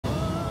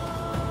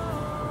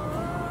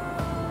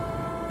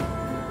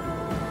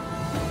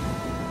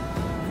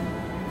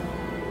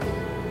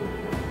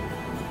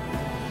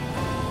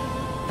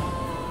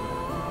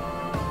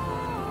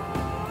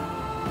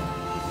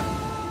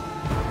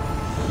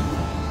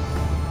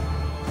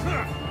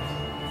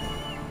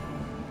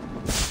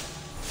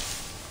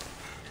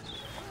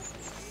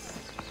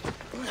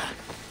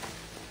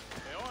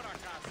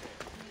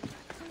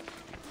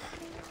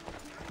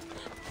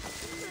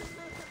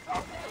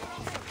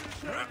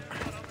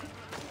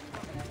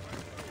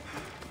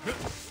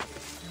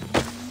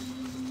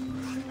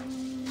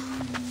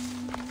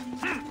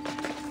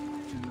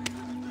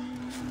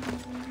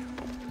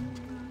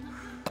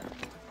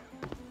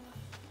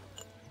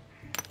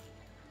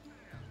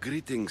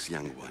Greetings,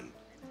 young one.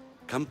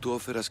 Come to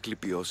offer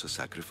Asclepios a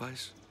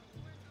sacrifice?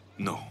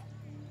 No.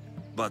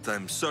 But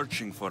I'm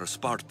searching for a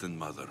Spartan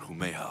mother who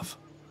may have.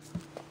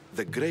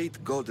 The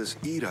great goddess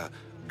Hera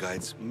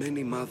guides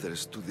many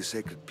mothers to the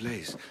sacred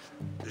place.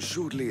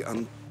 Surely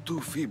I'm too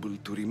feeble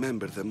to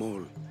remember them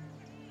all.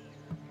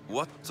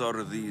 What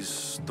are these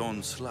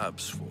stone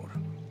slabs for?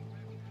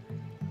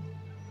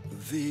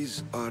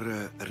 These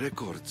are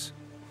records.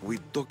 We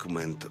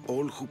document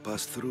all who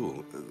pass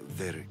through,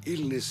 their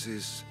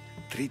illnesses,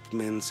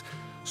 treatments,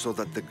 so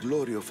that the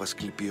glory of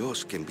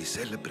Asclepios can be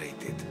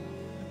celebrated.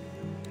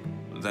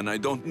 Then I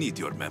don't need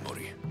your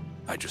memory.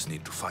 I just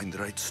need to find the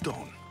right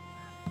stone.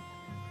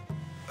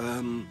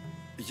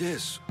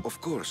 Yes,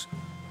 of course.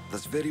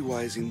 That's very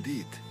wise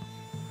indeed.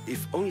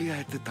 If only I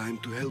had the time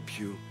to help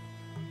you.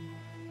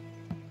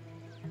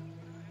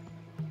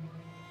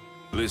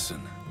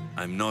 Listen,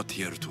 I'm not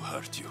here to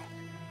hurt you.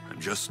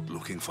 I'm just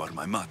looking for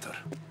my mother.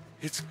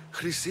 It's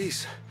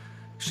Chrysis.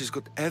 She's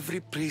got every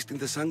priest in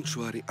the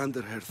sanctuary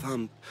under her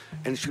thumb,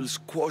 and she'll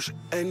squash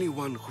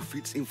anyone who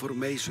feeds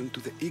information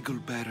to the Eagle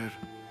Bearer.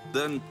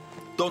 Then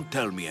don't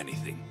tell me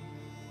anything.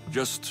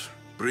 Just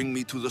bring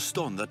me to the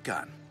stone that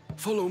can.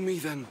 Follow me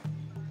then.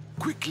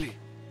 Quickly.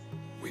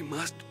 We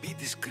must be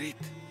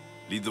discreet.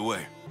 Lead the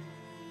way.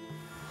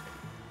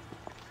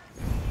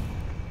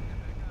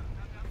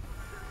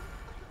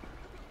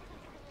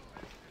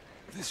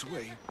 This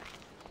way.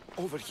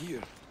 Over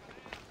here.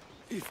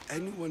 If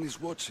anyone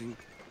is watching,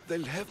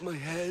 they'll have my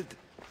head.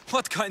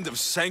 What kind of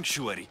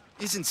sanctuary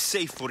isn't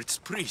safe for its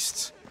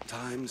priests?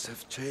 Times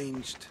have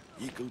changed,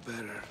 Eagle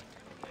Bearer.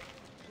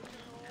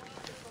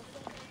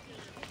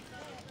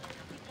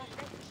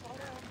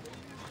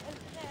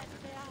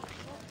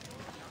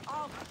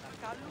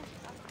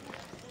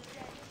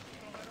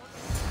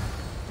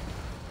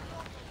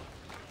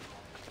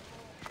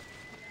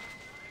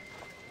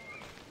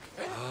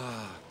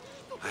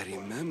 I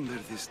remember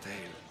this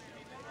tale,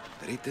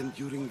 written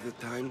during the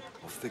time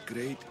of the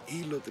great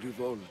Elot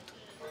revolt.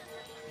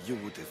 You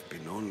would have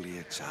been only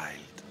a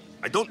child.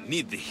 I don't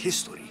need the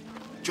history,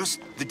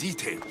 just the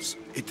details.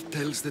 It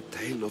tells the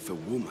tale of a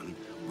woman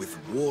with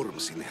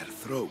worms in her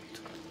throat.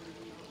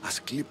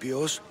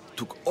 Asclepios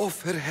took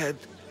off her head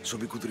so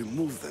we could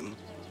remove them,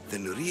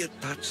 then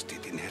reattached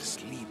it in her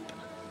sleep.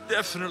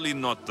 Definitely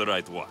not the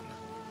right one.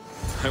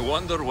 I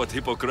wonder what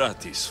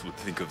Hippocrates would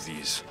think of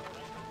these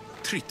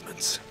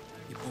treatments.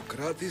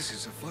 Hippocrates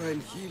is a fine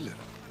healer.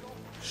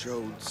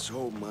 Showed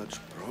so much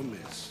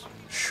promise.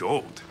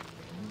 Showed?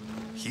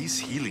 He's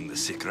healing the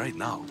sick right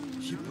now.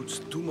 He puts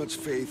too much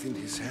faith in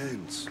his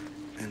hands,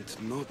 and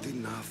not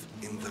enough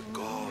in the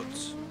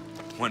gods.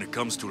 When it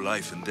comes to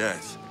life and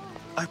death,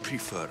 I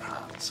prefer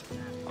hands.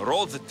 Are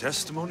all the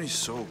testimonies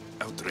so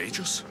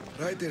outrageous?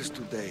 Writers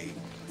today,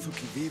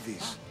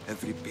 Thucydides,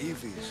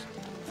 Euripides,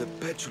 the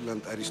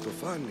petulant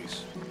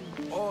Aristophanes,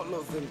 all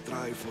of them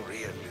try for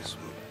realism.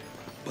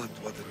 But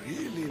what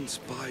really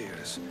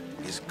inspires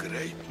is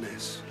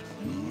greatness,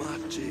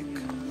 magic,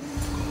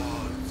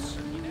 gods.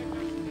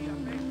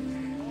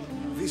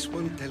 This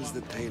one tells the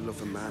tale of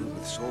a man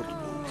with sword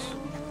wounds.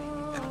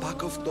 A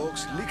pack of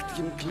dogs licked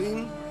him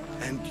clean,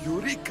 and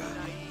Eureka!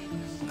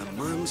 A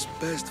man's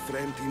best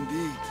friend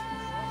indeed.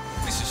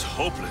 This is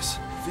hopeless.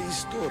 These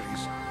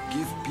stories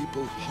give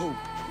people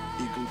hope,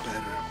 Eagle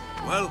Bearer.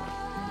 Well,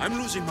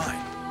 I'm losing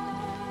mine.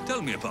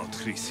 Tell me about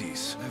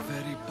Chrysis. A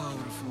very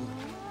powerful,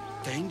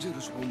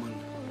 dangerous woman.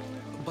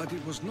 But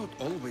it was not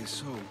always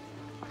so.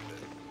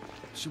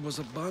 She was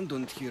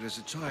abandoned here as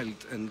a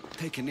child and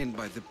taken in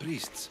by the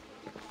priests.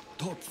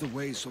 Taught the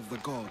ways of the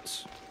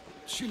gods.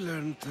 She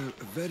learned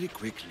very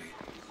quickly.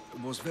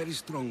 Was very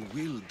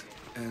strong-willed.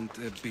 And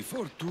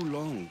before too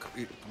long,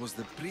 it was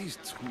the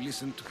priests who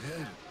listened to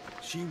her.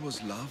 She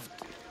was loved.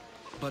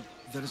 But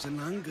there's an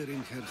anger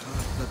in her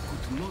heart that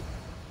could not...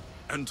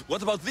 And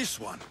what about this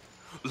one?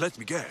 Let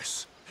me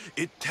guess.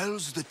 It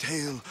tells the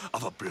tale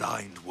of a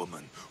blind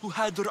woman who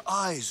had her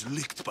eyes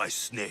licked by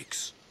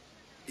snakes.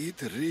 It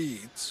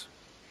reads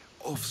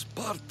of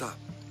Sparta.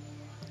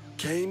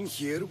 Came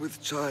here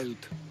with child.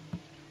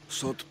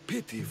 Sought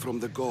pity from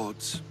the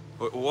gods.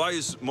 Why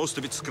is most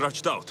of it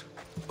scratched out?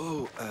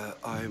 Oh,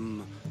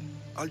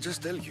 I'll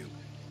just tell you.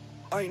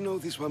 I know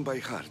this one by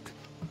heart.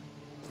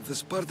 The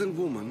Spartan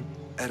woman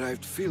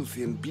arrived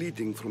filthy and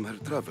bleeding from her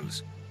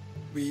travels.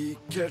 We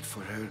cared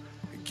for her,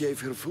 gave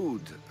her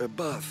food, a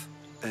bath,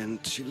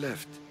 and she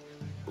left.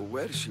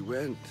 Where she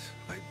went,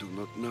 I do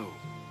not know.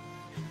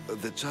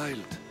 The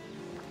child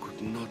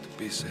could not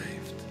be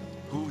saved.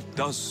 Who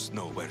does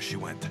know where she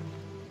went?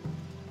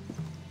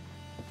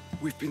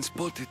 We've been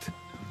spotted.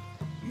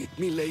 Meet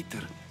me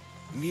later,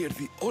 near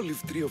the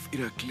olive tree of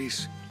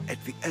Heracles,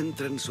 at the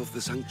entrance of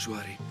the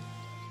sanctuary.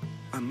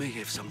 I may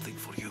have something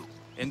for you.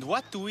 And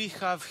what do we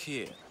have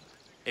here?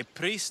 A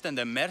priest and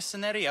a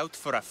mercenary out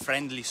for a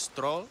friendly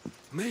stroll?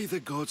 May the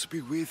gods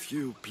be with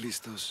you,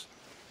 Plistos.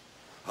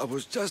 I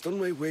was just on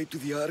my way to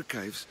the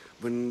archives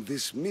when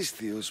this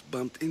Misthios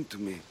bumped into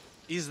me.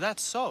 Is that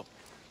so?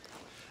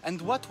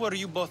 And what were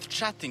you both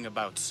chatting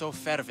about so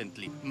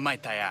fervently,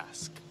 might I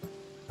ask?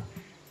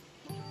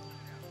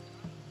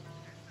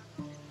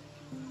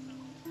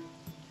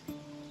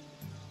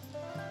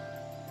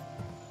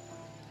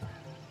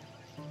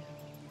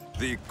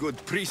 The good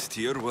priest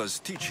here was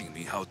teaching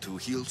me how to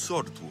heal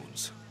sword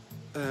wounds.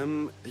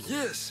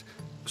 Yes.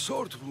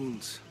 Sword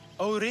wounds.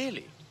 Oh,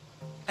 really?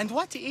 And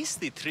what is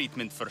the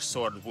treatment for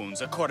sword wounds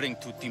according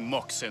to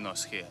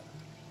Timoxenos here?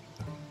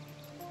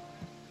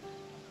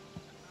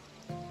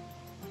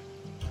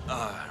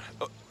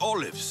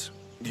 Olives.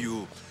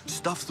 You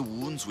stuff the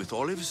wounds with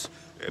olives,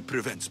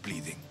 prevents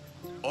bleeding.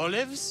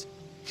 Olives?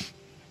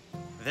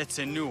 That's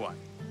a new one.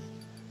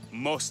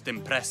 Most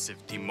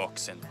impressive,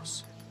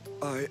 Timoxenos.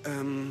 I,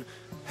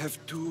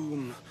 have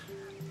to...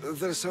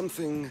 There's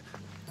something...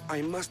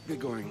 I must be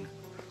going.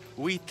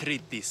 We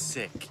treat the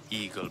sick,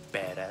 Eagle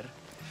Bearer,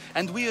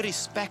 and we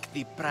respect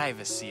the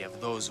privacy of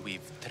those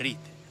we've treated.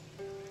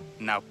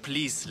 Now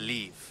please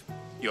leave.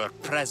 Your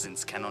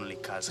presence can only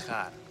cause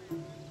harm.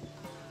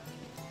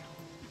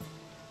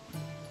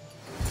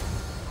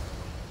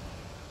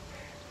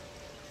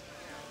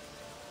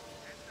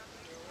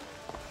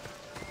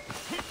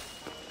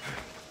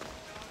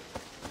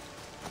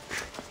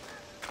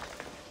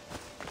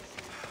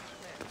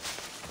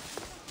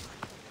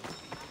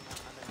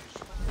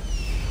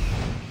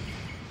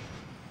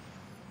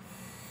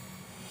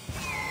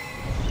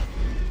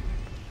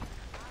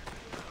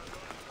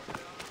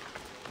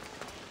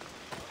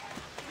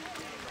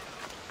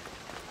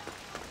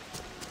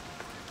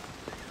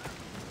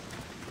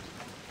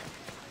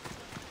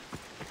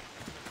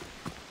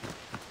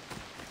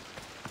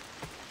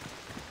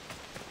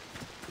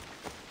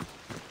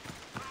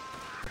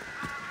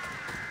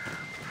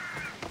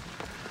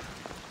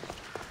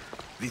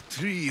 The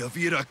tree of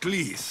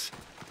Heracles.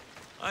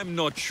 I'm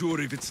not sure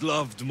if it's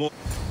loved more.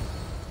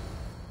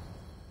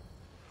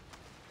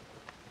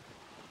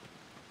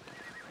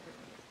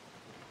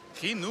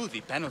 He knew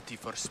the penalty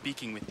for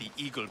speaking with the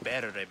Eagle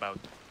Bearer about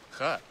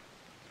her.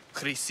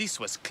 Chrysis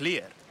was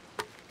clear.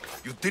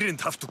 You didn't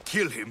have to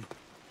kill him.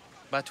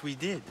 But we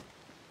did.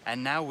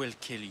 And now we'll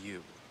kill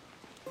you.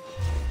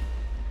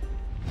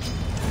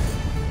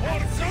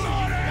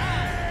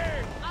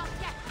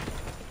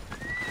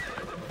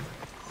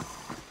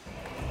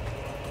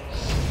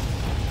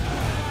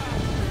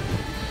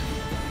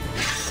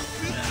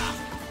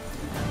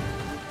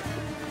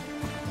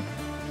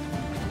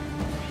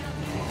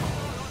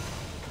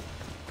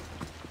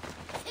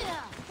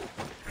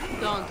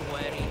 Don't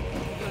worry,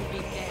 you'll be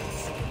dead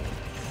soon.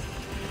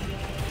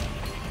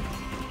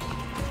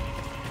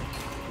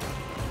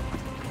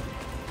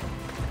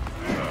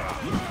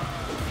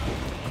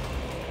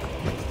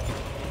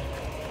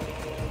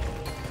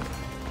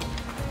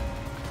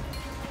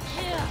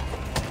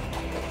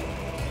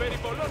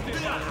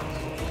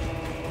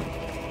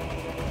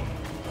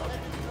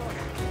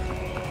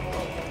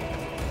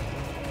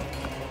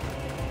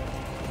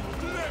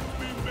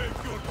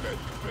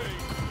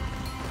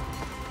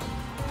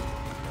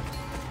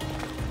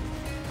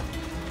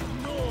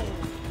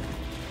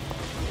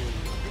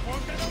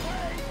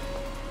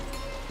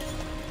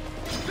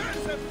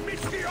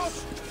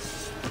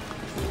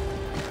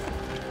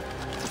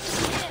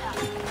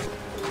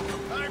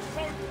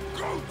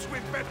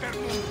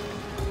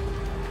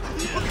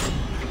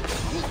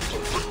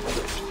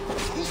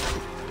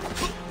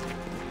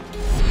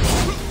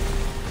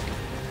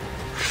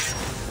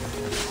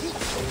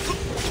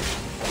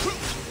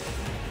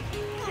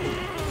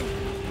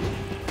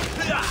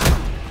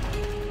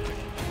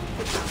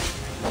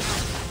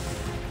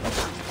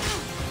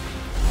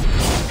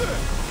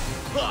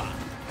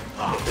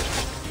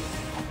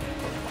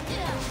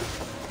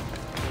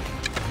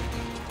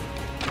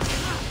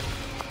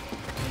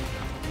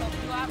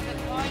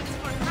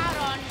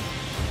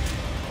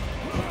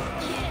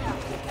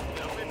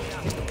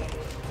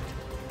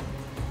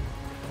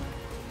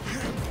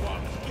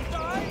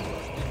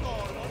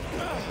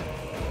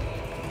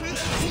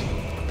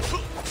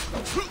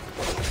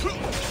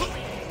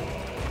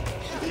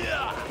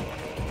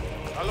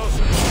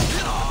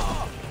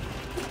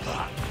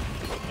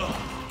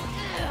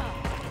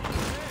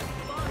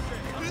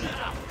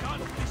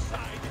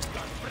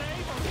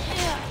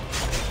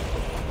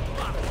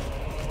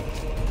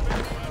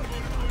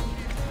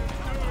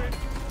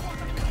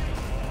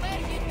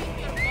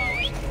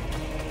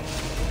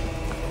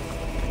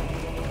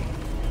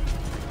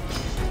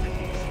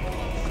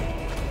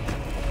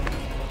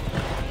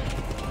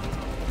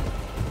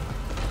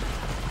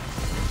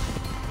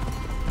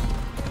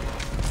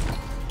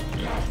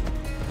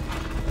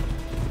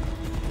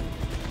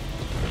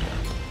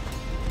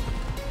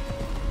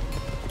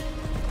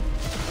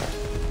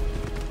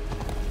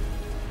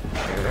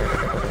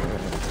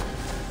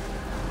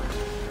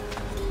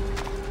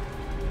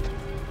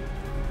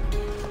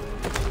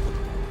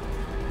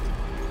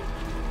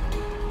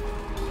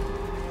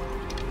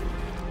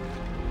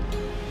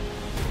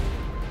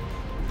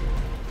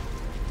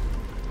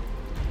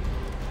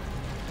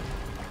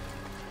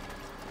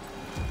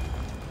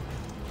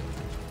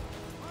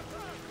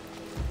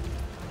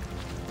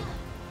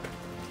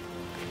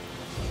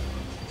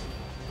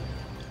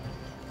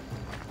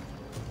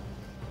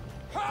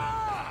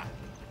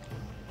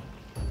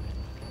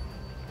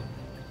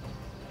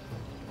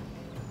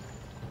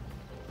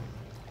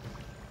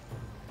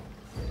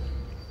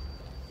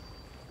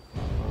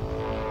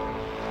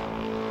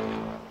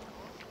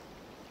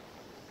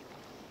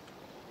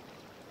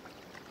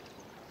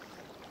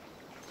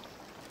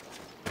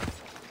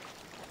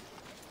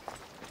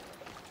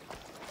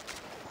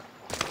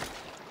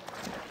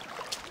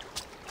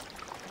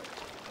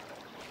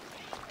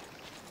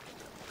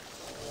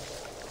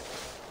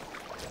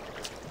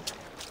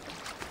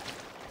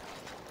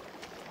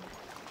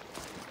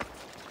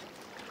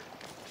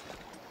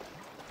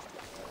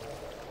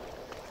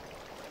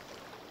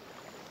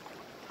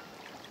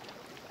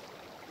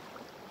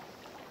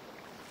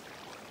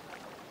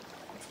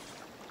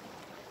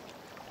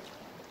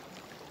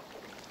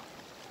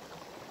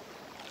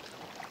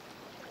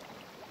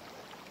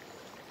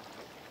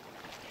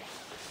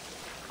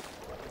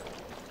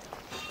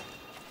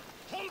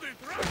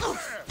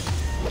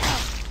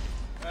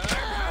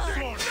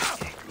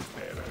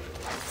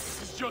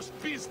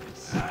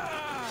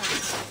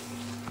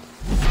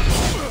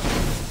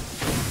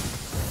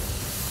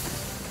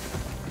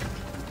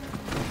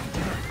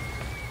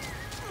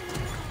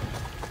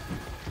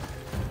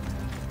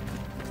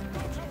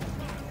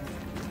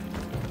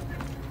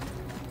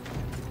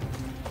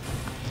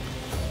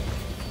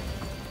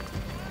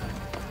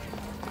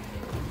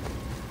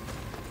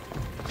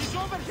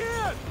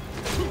 here!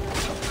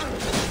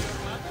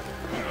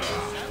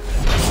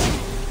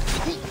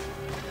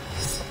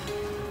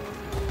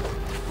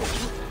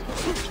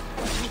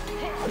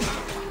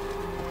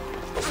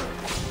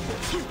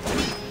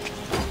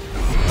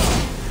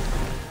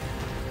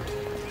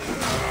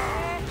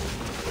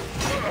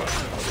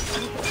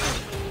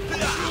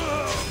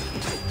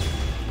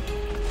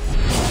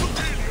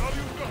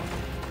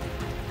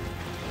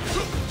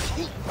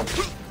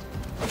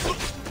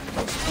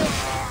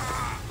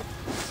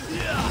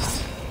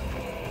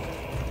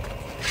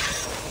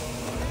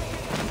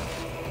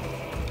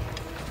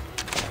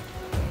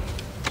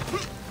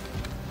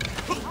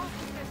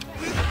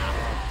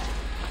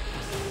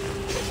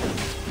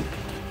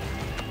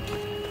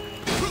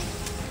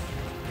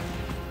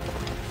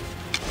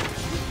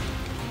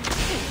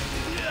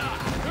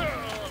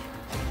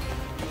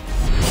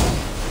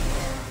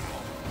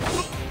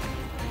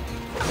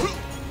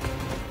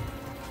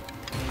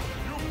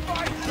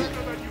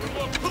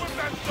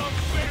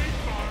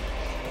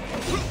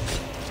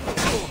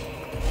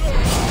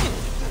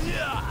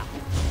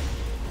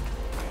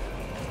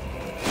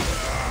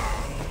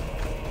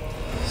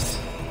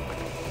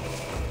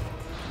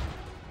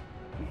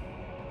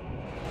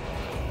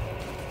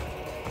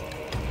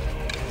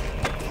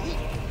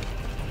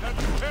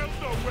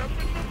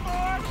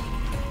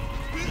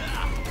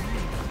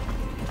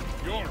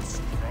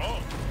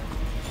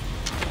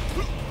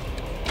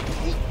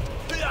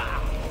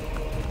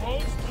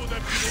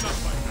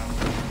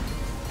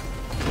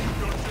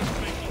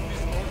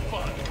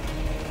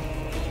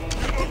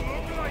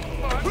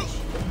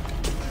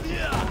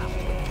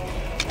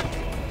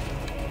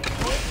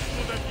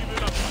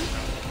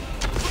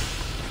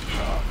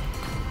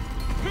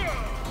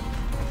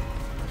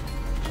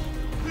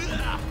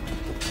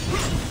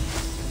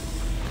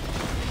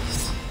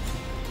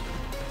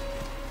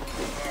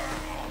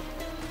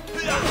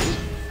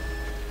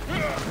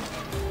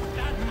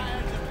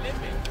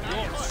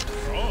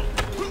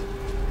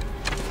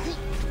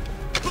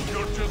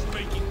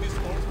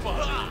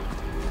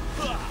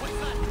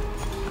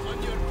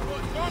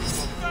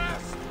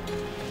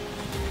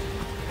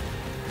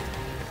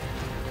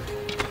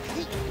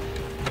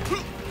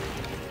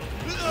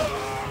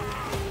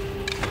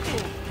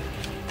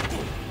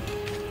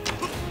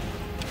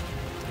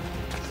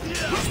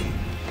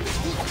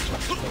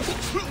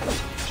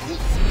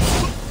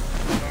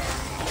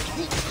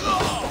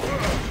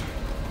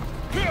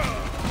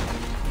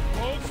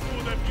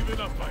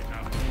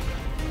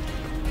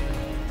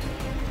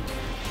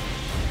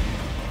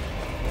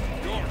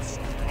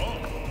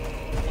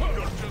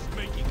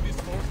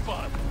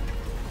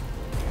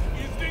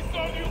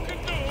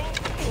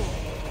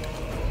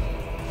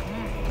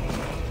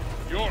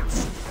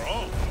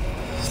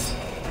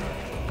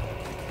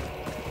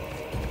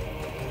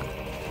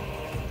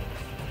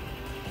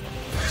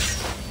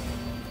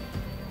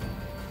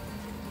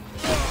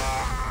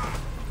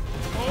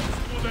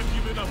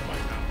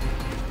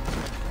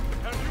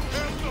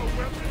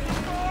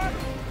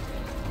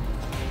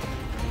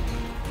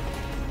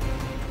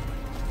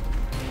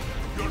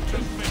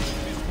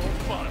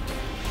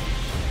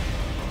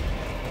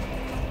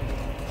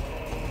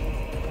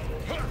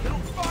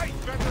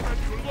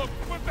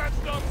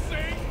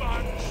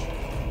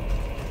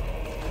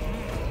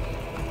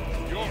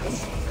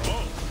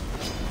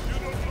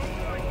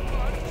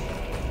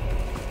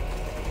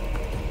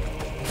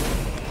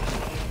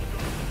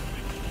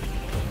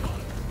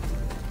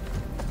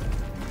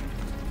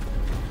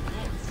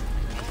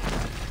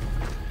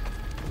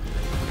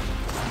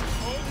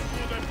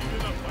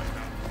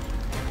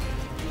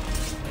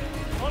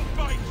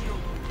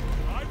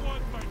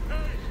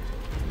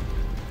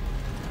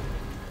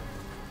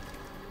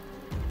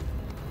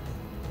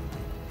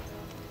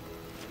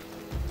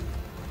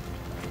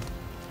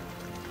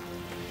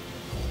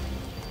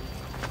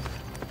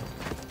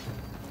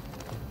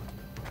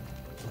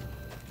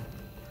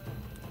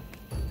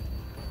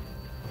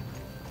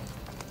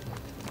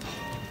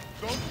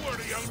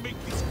 I'll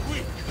make this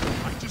quick.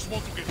 I just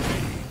want to get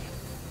paid.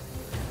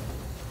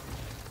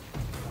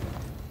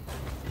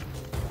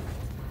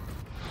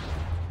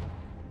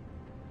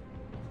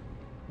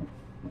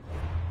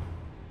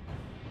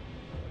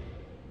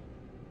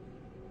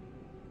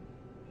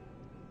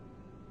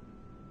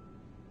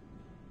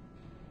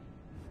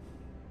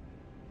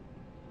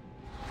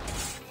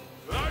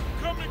 I'm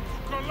coming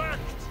to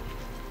collect!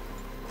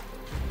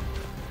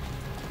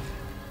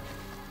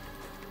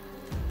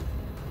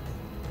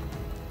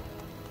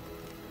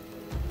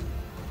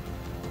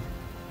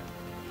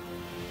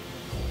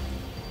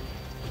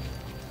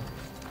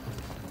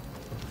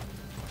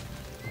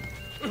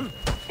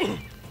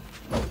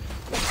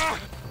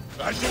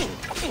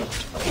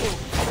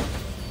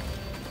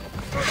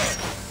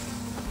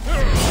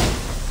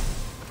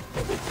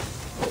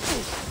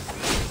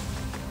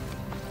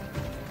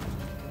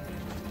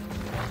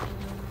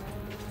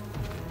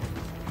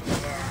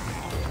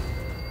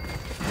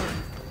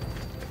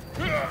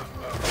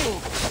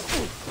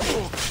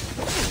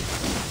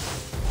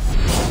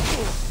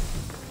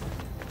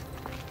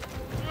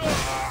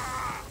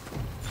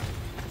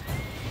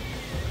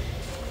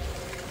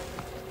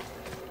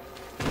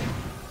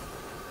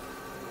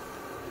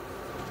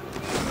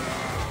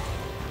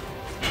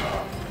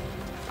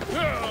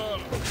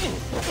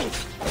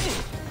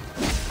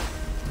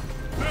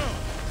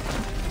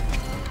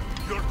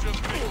 You're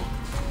just me.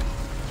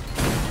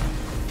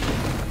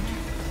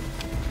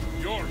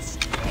 Yours.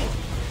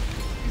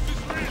 Is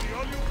this really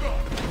all you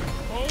got?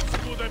 Most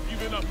would have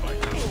given up by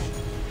now.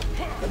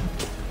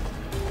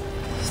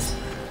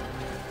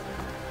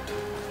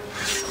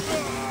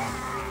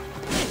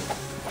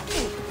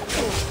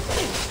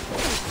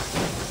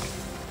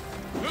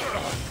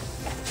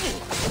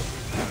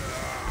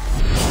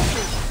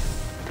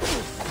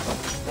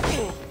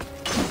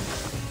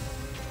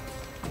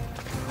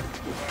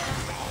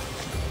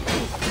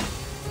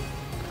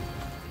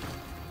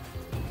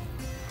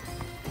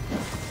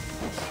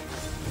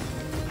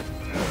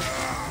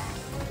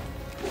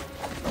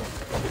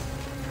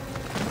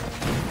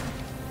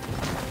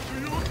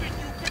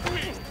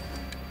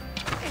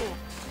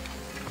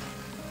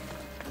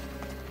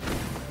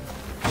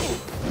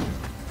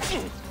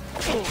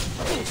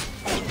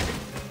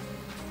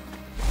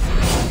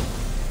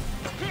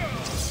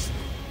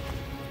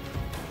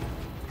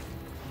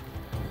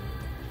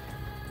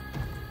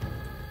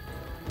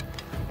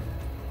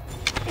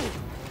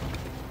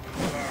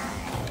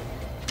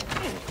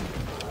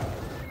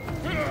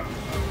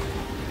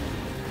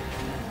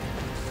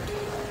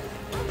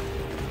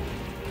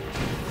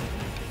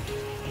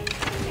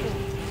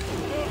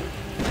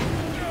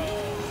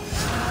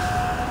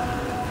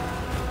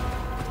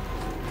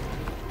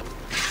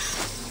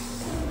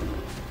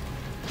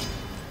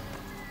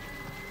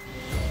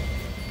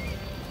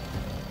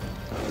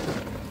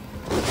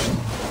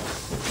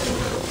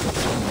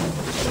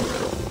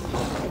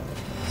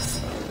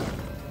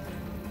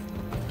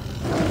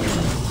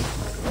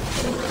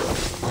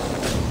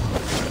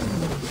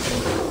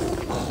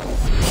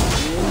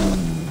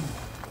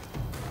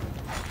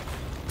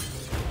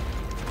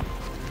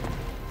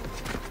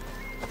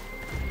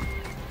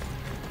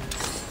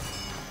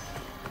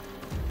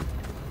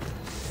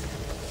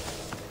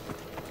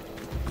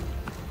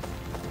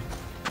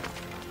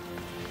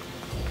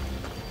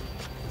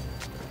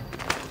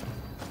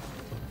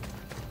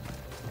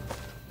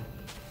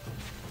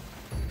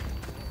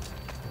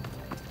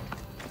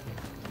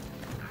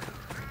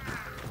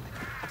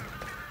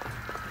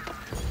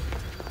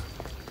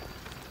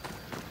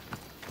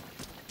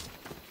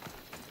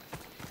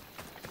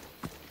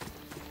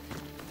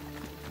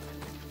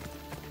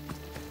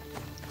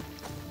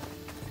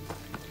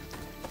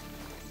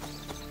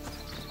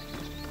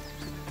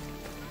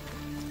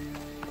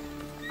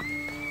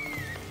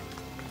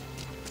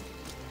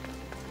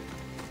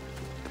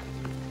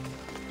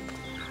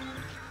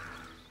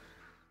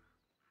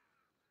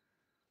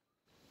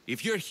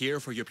 If you're here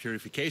for your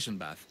purification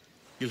bath,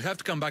 you'll have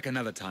to come back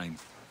another time.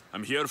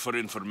 I'm here for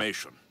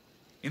information.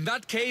 In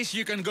that case,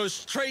 you can go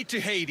straight to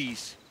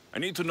Hades. I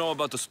need to know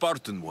about the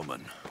Spartan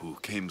woman who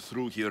came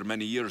through here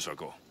many years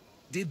ago.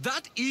 Did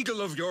that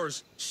eagle of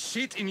yours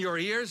shit in your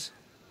ears?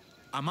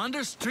 I'm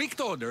under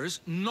strict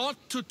orders not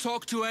to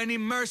talk to any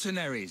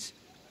mercenaries.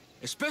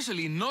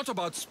 Especially not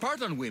about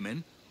Spartan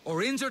women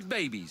or injured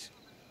babies.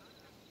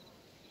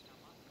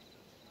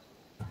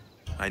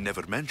 I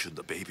never mentioned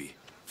the baby.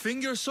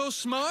 Think you're so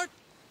smart?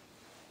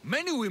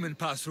 Many women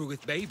pass through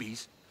with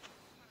babies.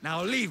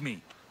 Now leave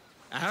me.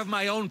 I have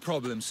my own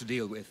problems to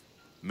deal with.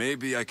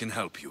 Maybe I can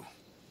help you.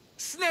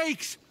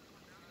 Snakes!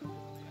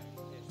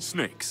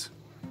 Snakes?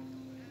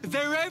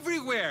 They're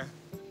everywhere!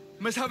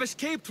 Must have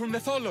escaped from the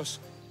Tholos.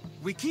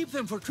 We keep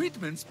them for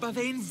treatments, but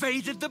they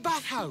invaded the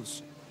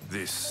bathhouse.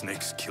 These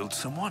snakes killed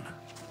someone?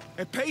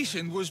 A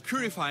patient was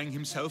purifying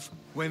himself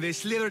when they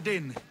slithered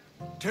in.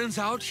 Turns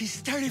out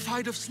he's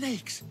terrified of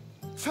snakes.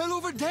 Fell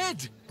over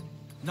dead.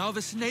 Now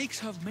the snakes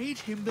have made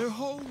him their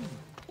home.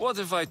 What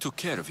if I took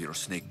care of your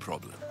snake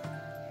problem?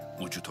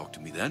 Would you talk to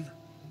me then?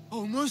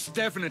 Oh, most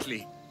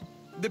definitely.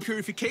 The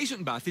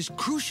purification bath is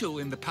crucial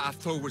in the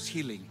path towards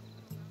healing.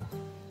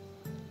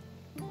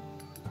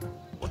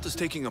 What does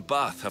taking a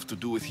bath have to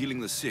do with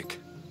healing the sick?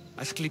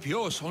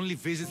 Asclepios only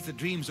visits the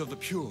dreams of the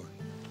pure.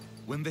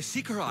 When the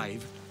sick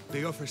arrive,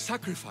 they offer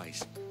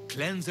sacrifice,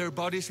 cleanse their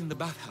bodies in the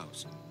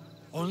bathhouse.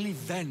 Only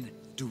then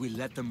do we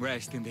let them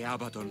rest in the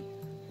Abaddon,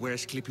 where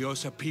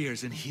Asclepios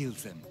appears and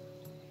heals them.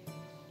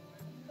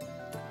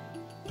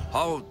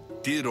 How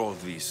did all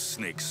these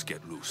snakes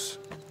get loose?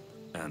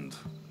 And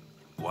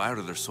why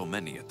are there so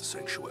many at the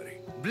sanctuary?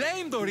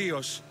 Blame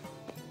Dorios!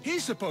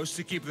 He's supposed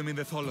to keep them in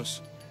the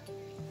Tholos.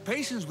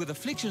 Patients with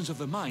afflictions of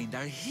the mind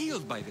are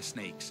healed by the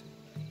snakes.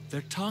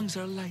 Their tongues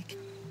are like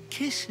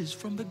kisses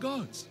from the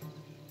gods.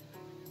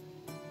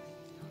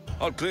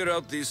 I'll clear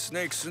out these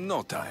snakes in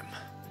no time.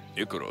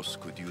 Icaros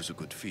could use a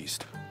good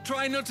feast.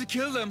 Try not to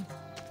kill them.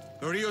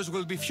 Dorios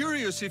will be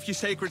furious if you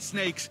sacred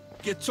snakes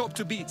get chopped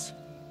to bits.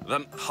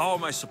 Then how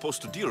am I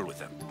supposed to deal with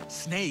them?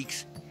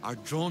 Snakes are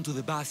drawn to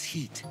the bath's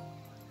heat.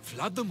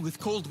 Flood them with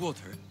cold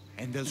water,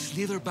 and they'll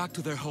slither back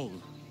to their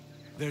hole.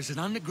 There's an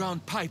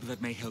underground pipe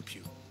that may help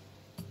you.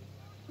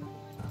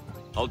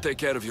 I'll take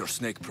care of your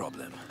snake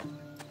problem.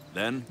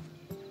 Then,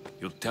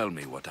 you'll tell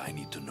me what I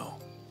need to know.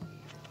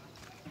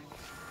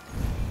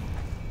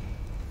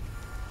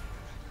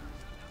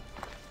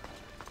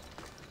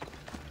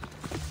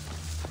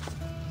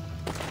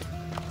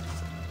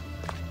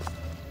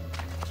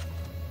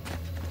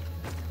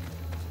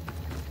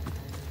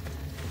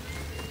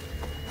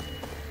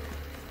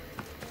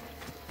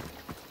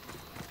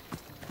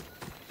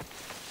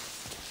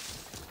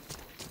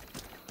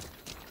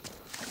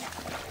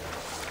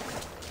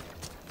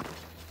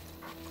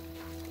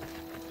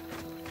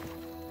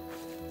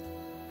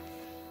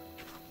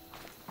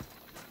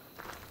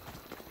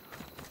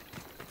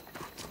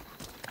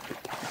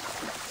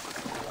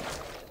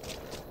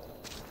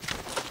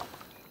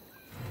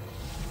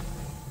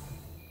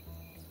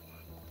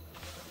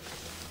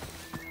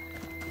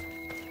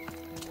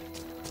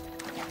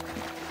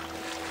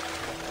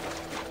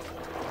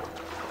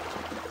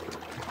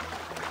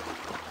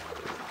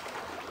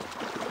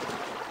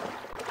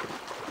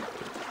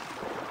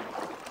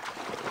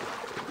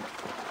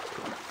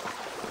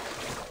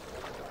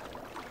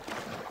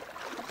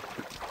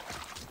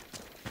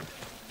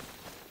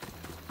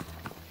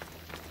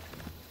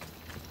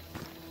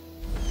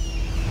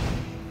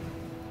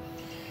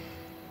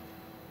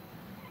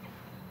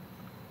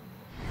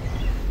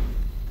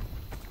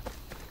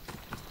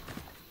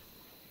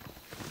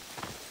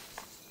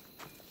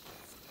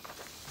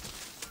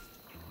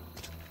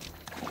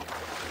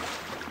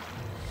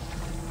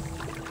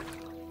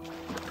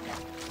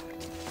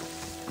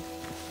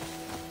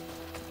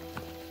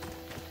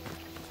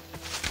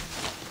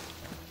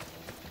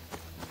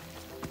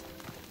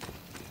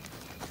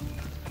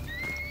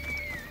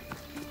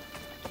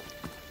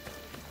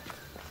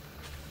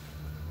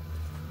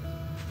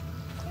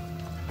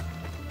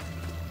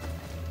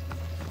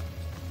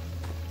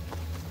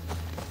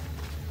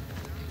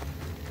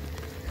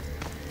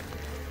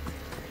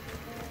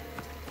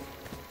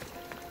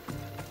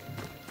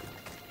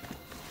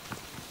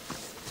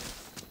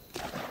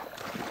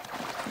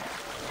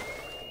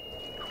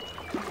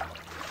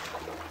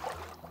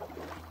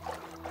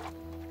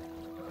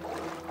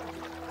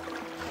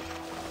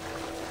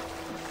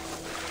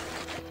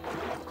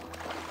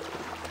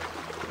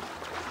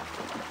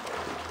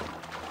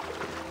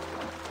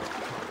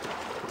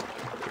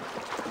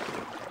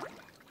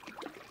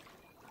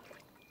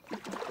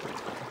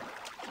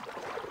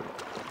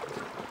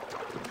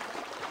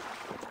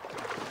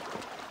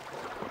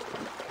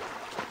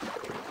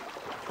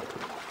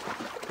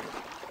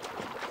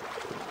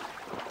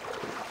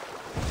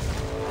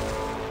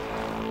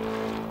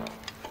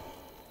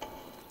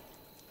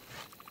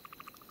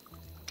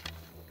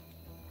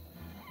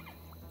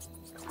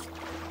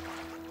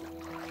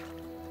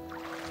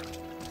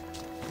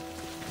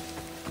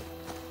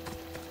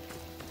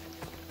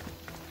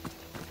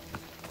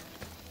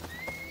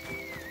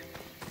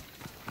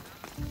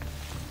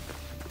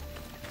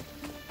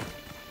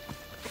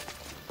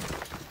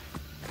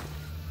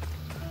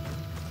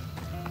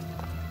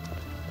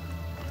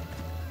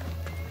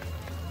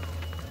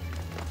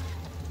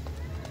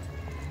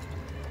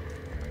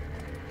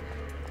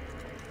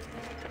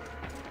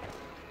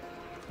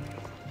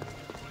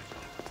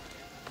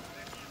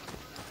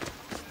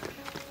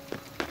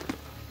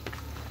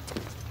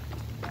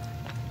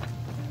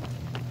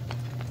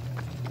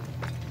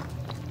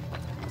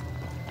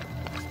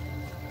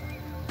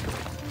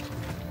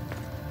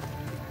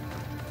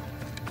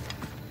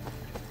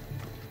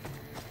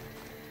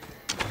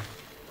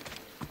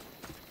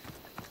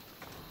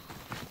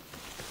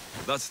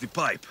 That's the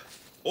pipe.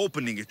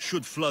 Opening it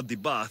should flood the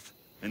bath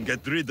and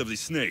get rid of the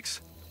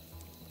snakes.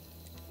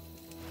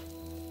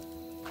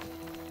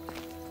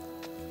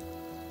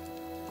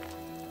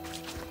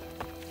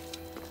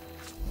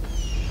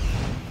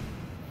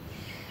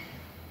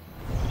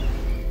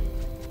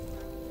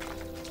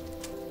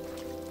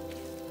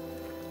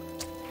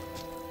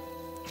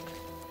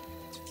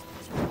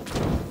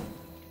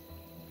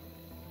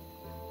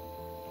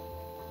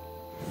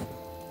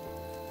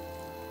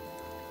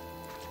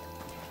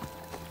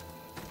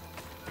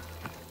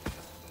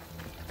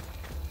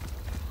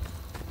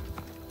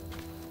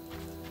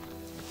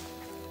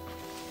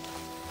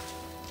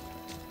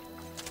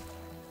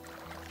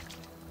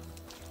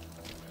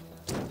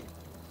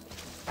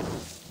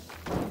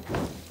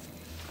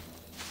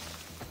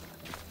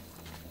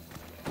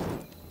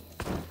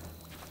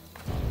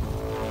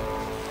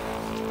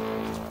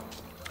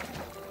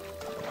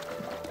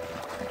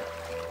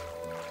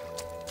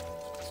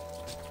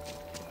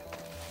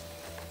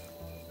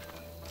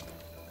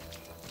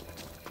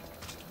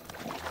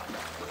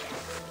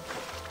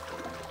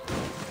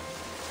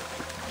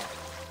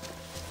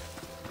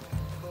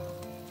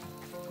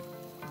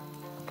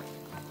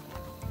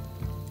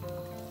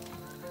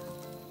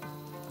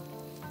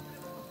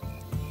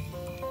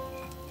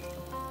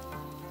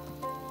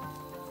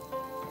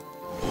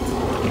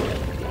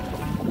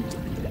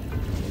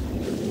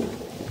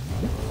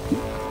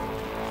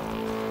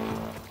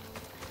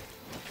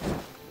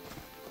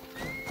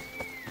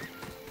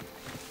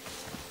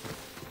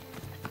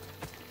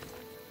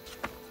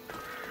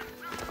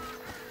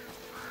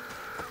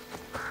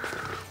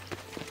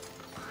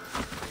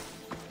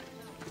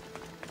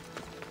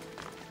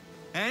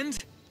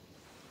 And?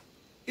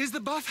 Is the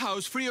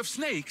bathhouse free of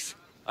snakes?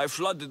 I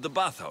flooded the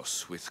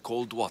bathhouse with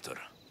cold water.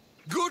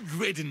 Good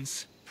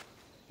riddance.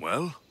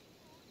 Well?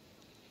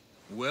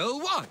 Well,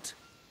 what?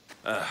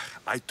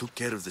 I took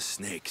care of the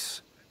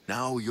snakes.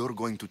 Now you're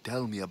going to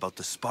tell me about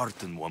the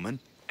Spartan woman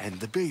and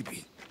the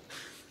baby.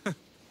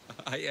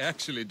 I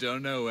actually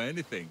don't know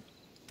anything.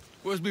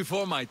 It was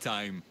before my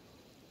time.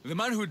 The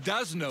man who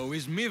does know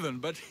is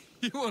Mivan, but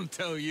he won't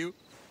tell you.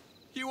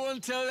 He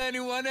won't tell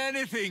anyone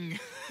anything.